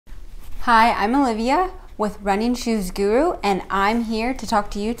Hi, I'm Olivia with Running Shoes Guru, and I'm here to talk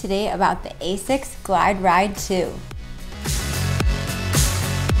to you today about the Asics GlideRide 2.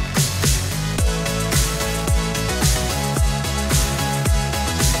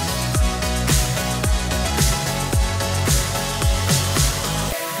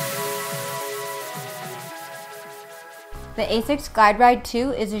 The Asics GlideRide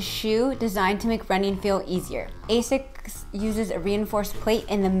 2 is a shoe designed to make running feel easier. Asics uses a reinforced plate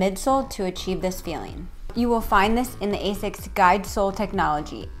in the midsole to achieve this feeling. You will find this in the Asics Guide Sole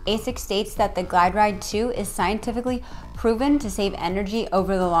technology. Asics states that the GlideRide 2 is scientifically proven to save energy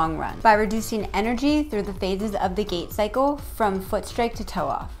over the long run by reducing energy through the phases of the gait cycle from foot strike to toe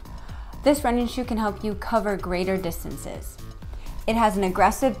off. This running shoe can help you cover greater distances. It has an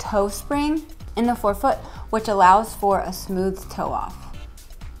aggressive toe spring in the forefoot, which allows for a smooth toe off.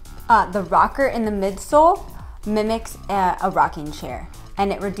 The rocker in the midsole mimics a rocking chair,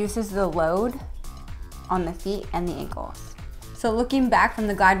 and it reduces the load on the feet and the ankles. So looking back from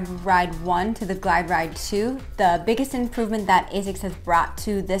the GlideRide 1 to the GlideRide 2, the biggest improvement that Asics has brought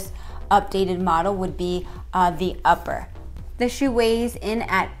to this updated model would be the upper. The shoe weighs in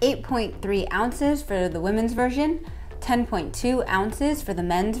at 8.3 ounces for the women's version, 10.2 ounces for the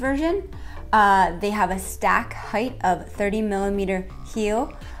men's version. They have a stack height of 30 millimeter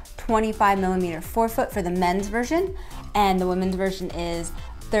heel, 25 millimeter forefoot for the men's version, and the women's version is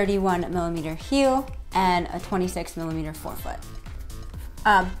 31 millimeter heel and a 26 millimeter forefoot.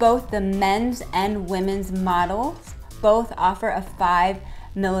 Both the men's and women's models both offer a 5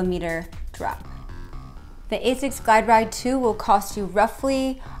 millimeter drop. The Asics GlideRide 2 will cost you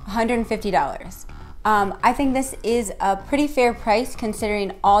roughly $150. I think this is a pretty fair price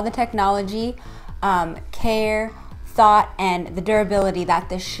considering all the technology, care, thought, and the durability that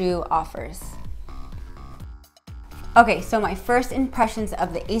this shoe offers. Okay, so my first impressions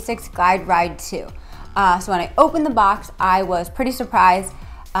of the Asics GlideRide 2. So when I opened the box, I was pretty surprised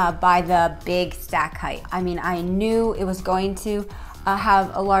by the big stack height. I mean, I knew it was going to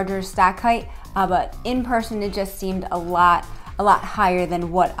have a larger stack height, but in person it just seemed a lot higher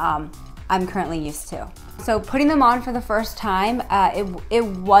than what I'm currently used to. So putting them on for the first time, it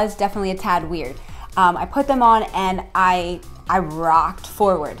was definitely a tad weird. I put them on and I rocked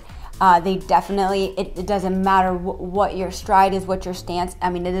forward. They definitely, it doesn't matter what your stride is, what your stance, I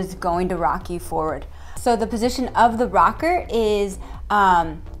mean, it is going to rock you forward. So the position of the rocker is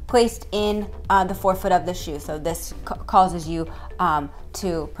placed in the forefoot of the shoe. So this causes you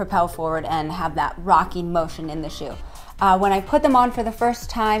to propel forward and have that rocking motion in the shoe. When I put them on for the first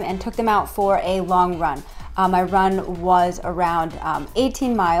time and took them out for a long run, my run was around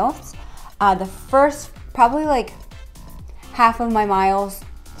 18 miles. The first, probably like half of my miles,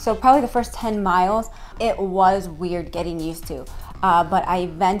 so probably the first 10 miles, it was weird getting used to. But I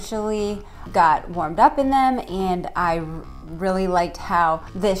eventually got warmed up in them, and I really liked how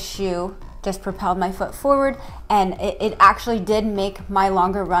this shoe just propelled my foot forward, and it actually did make my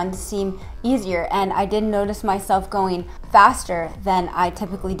longer runs seem easier, and I did notice myself going faster than I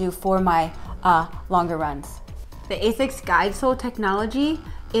typically do for my longer runs. The Asics Guide Sole technology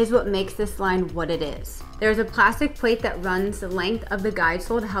is what makes this line what it is. There's a plastic plate that runs the length of the guide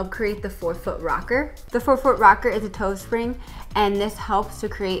sole to help create the forefoot rocker. The forefoot rocker is a toe spring, and this helps to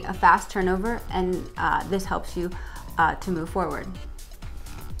create a fast turnover, and this helps you to move forward.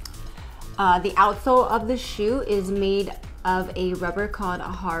 The outsole of the shoe is made of a rubber called a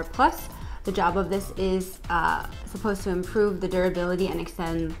Har Plus. The job of this is supposed to improve the durability and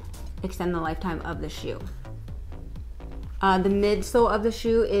extend the lifetime of the shoe. The midsole of the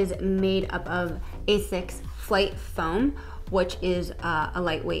shoe is made up of Asics Flight Foam, which is a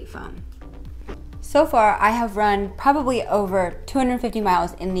lightweight foam. So far, I have run probably over 250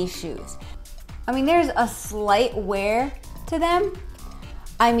 miles in these shoes. I mean, there's a slight wear to them.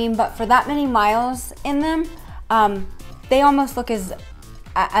 I mean, but for that many miles in them, they almost look as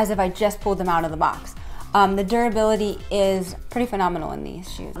if I just pulled them out of the box. The durability is pretty phenomenal in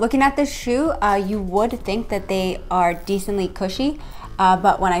these shoes. Looking at this shoe, you would think that they are decently cushy,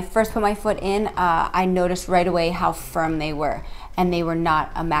 but when I first put my foot in, I noticed right away how firm they were, and they were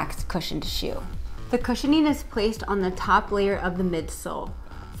not a max cushioned shoe. The cushioning is placed on the top layer of the midsole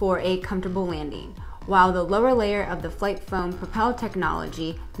for a comfortable landing, while the lower layer of the Flight Foam Propel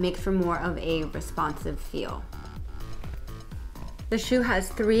technology makes for more of a responsive feel. The shoe has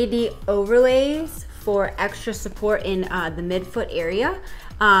 3D overlays for extra support in the midfoot area,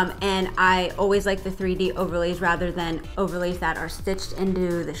 and I always like the 3D overlays rather than overlays that are stitched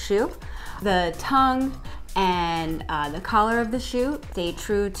into the shoe. The tongue and the collar of the shoe stay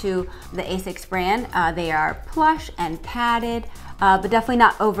true to the Asics brand. They are plush and padded, but definitely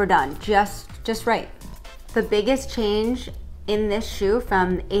not overdone, just right. The biggest change in this shoe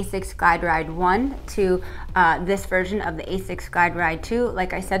from the Asics GlideRide 1 to this version of the Asics GlideRide 2,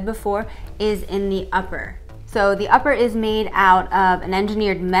 like I said before, is in the upper. So the upper is made out of an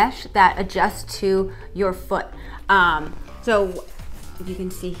engineered mesh that adjusts to your foot. So if you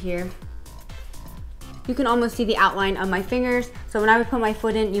can see here, you can almost see the outline of my fingers. So when I would put my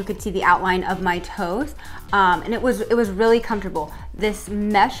foot in, you could see the outline of my toes. And it was really comfortable. This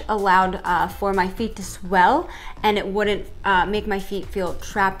mesh allowed for my feet to swell, and it wouldn't make my feet feel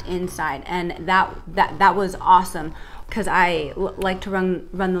trapped inside. And that was awesome, because I like to run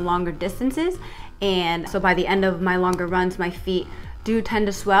the longer distances. And so by the end of my longer runs, my feet do tend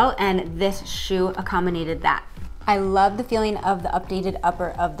to swell, and this shoe accommodated that. I love the feeling of the updated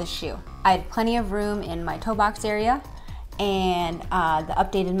upper of the shoe. I had plenty of room in my toe box area, and the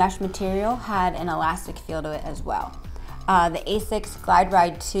updated mesh material had an elastic feel to it as well. The Asics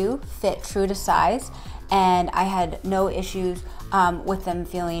GlideRide 2 fit true to size, and I had no issues with them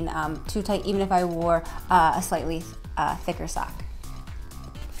feeling too tight, even if I wore a slightly thicker sock.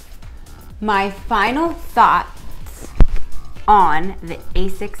 My final thoughts on the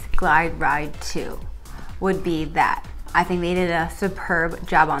Asics GlideRide 2 would be that I think they did a superb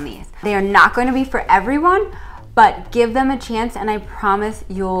job on these. They are not going to be for everyone, but give them a chance, and I promise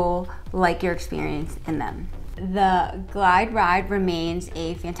you'll like your experience in them. The GlideRide remains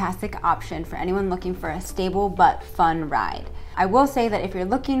a fantastic option for anyone looking for a stable but fun ride. I will say that if you're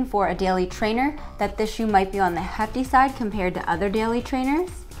looking for a daily trainer, that this shoe might be on the hefty side compared to other daily trainers,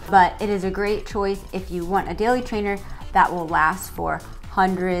 but it is a great choice if you want a daily trainer that will last for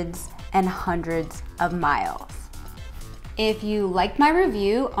hundreds and hundreds of miles. If you liked my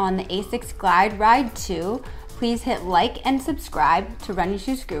review on the Asics GlideRide 2, please hit like and subscribe to Running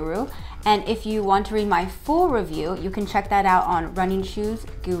Shoes Guru. And if you want to read my full review, you can check that out on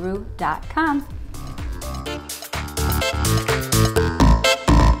runningshoesguru.com.